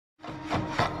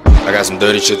I got some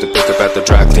dirty shit to pick up at the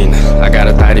dry cleaner. I got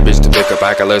a tidy bitch to pick up,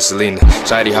 I got love Selena.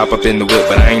 Shawty hop up in the whip,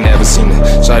 but I ain't never seen her.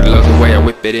 Shawty love the way I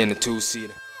whip it in a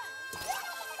two-seater.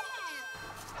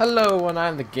 Hello, and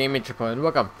I'm the GamingChipotle, and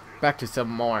welcome back to some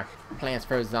more Plants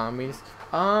vs Zombies.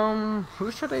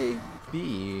 Who should I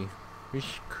be? We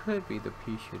could be the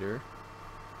pea shooter.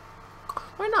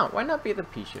 Why not? Why not be the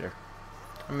pea shooter?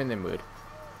 I'm in the mood.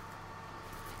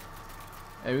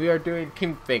 And we are doing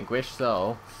Team Vanquish,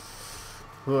 so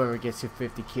whoever gets to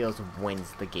 50 kills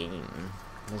wins the game.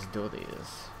 Let's do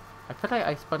this. I thought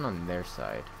I spun on their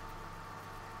side.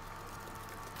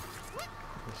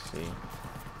 Let's see.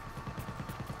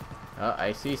 Oh,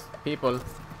 I see people.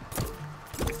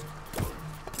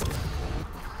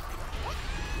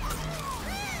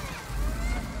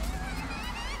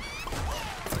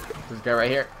 This guy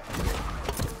right here.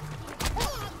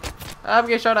 I'm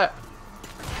getting shot at.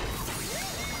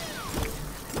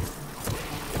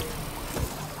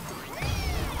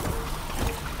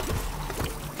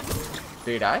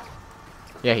 Did he die?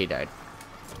 Yeah, he died.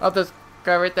 Oh, this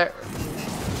guy right there.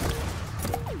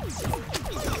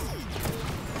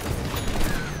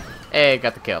 Hey,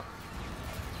 got the kill.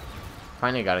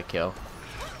 Finally got a kill.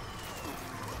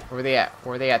 Where are they at?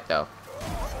 Where are they at, though?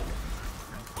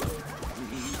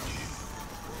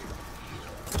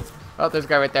 Oh, there's a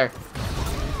guy right there.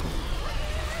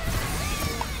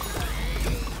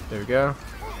 There we go.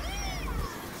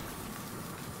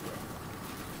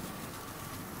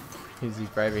 He's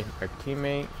bribing our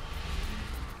teammate.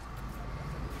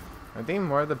 I think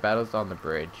more of the battle's on the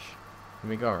bridge. Let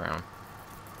me go around.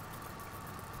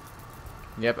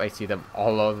 Yep, I see them,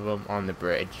 all of them on the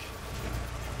bridge.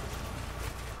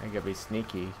 I gotta be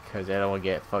sneaky because I don't want to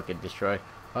get fucking destroyed.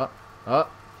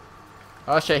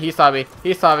 Oh shit, he saw me.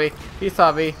 He saw me. He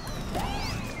saw me.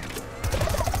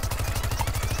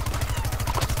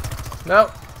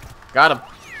 Nope. Got him.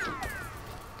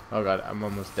 Oh god, I'm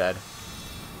almost dead.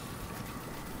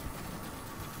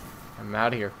 I'm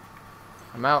out of here.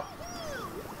 I'm out.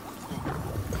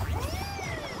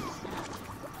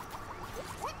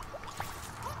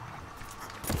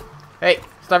 Hey,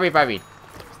 stop reviving.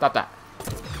 Stop that.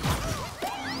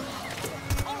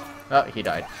 Oh, he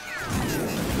died.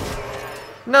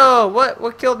 No,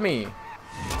 what killed me?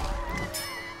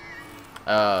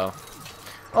 Oh.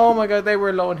 Oh my god, they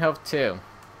were low in health too.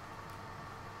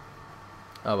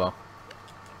 Oh well.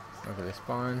 Okay, they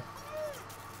spawn.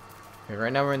 Okay,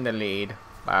 right now we're in the lead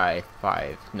by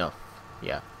 5. No.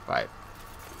 Yeah, 5.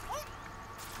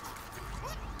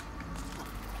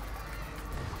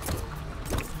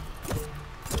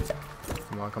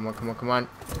 Come on, come on, come on, come on.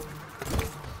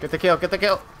 Get the kill, get the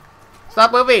kill.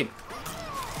 Stop moving.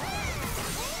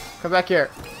 Come back here.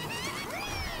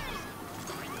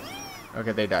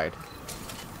 Okay, they died.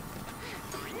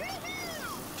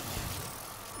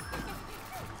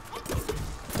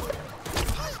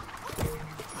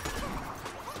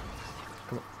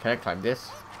 Come on. Can I climb this?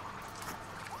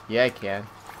 Yeah, I can.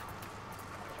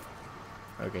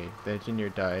 Okay, the engineer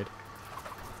died.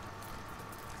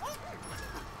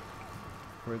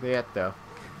 Where are they at, though?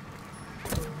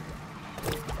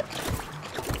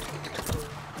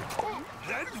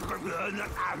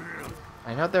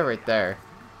 I know they're right there.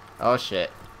 Oh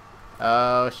shit.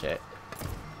 Oh shit.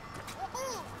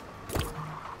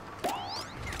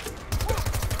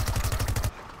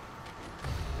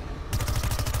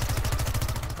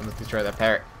 I'm gonna destroy that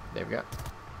parrot. There we go.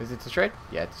 Is it destroyed?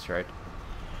 Yeah, it's destroyed.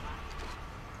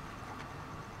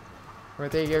 Where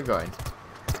are you going?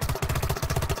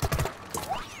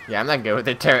 Yeah, I'm not good with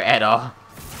the turret at all.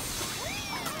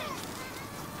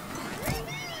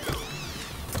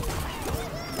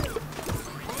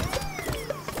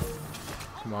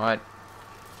 Come on.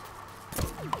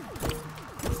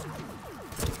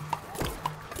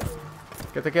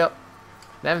 Get the kill.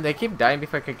 Damn, they keep dying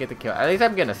before I can get the kill. At least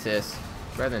I'm getting assist.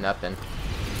 Better than nothing.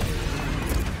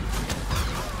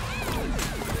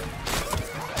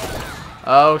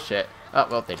 Oh shit. Oh,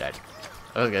 well, they died.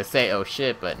 I was gonna say oh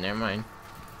shit, but never mind.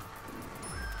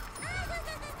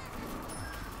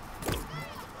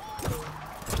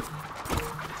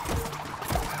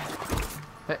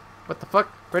 Hey, what the fuck?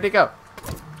 Where'd he go?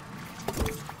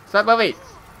 Stop moving!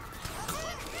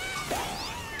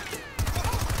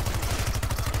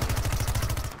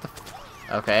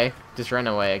 Okay, just run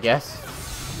away, I guess.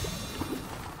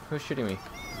 Who's shooting me?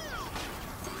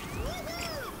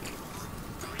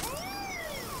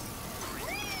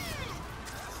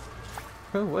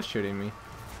 Who was shooting me?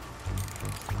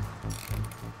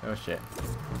 Oh shit.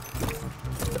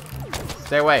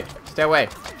 Stay away! Stay away!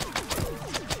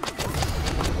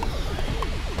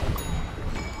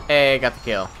 Hey, got the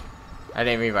kill. I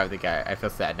didn't revive the guy. I feel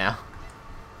sad now.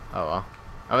 Oh well.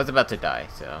 I was about to die,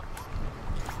 so.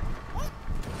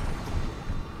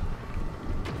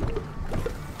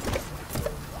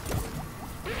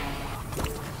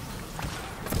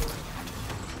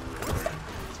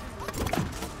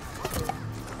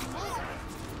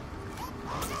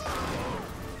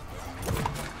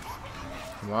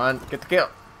 Come on, get the kill.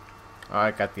 Oh,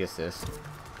 I got the assist.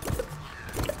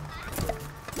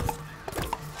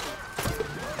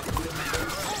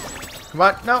 Come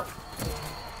on, no.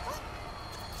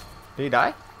 Did he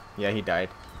die? Yeah, he died.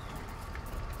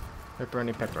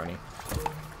 Pepperoni, pepperoni.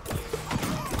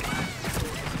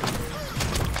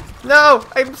 No!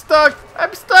 I'm stuck!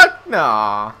 I'm stuck!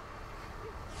 Nah.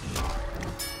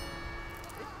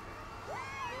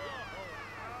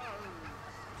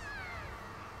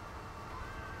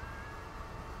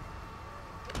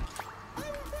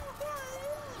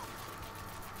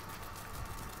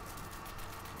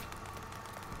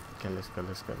 Okay, let's go,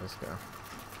 let's go, let's go.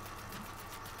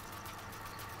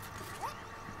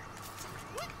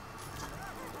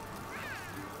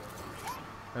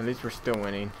 At least we're still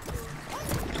winning.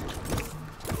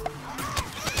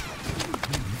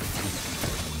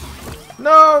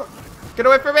 No! Get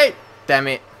away from me! Damn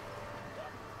it.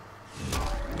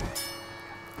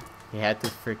 He had to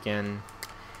freaking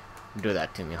do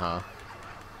that to me, huh?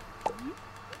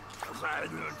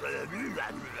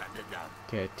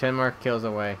 Okay, 10 more kills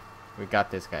away. We got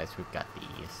this, guys. We got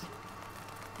these.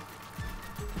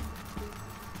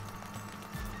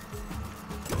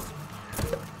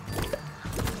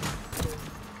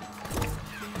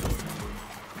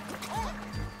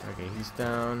 Okay, he's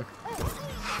down.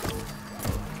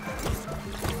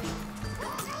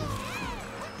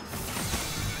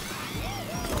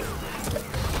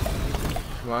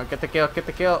 Come on, get the kill, get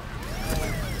the kill.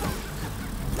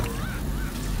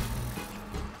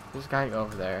 This guy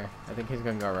over there. I think he's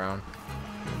gonna go around.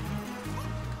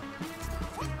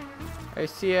 I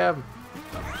see him.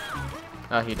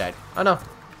 Oh, he died. Oh no.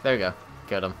 There we go.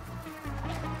 Killed him.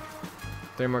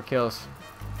 3 more kills.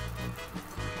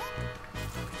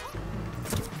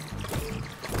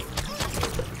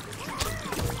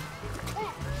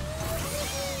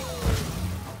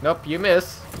 Nope, you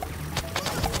miss.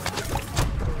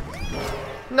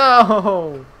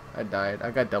 No! I died. I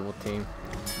got double teamed.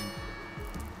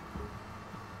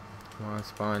 Come on,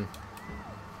 spawn.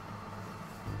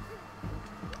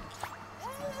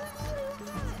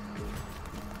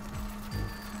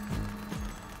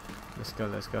 Let's go,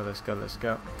 let's go, let's go, let's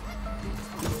go.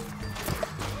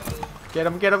 Get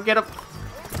him, get him, get him!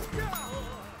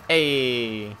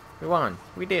 Hey! We won.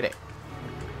 We did it.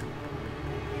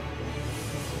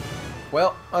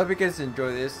 Well, I hope you guys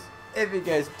enjoyed this. If you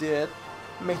guys did,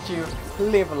 make sure you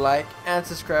leave a like and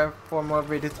subscribe for more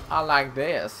videos like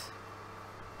this.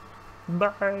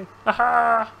 Bye.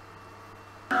 Haha.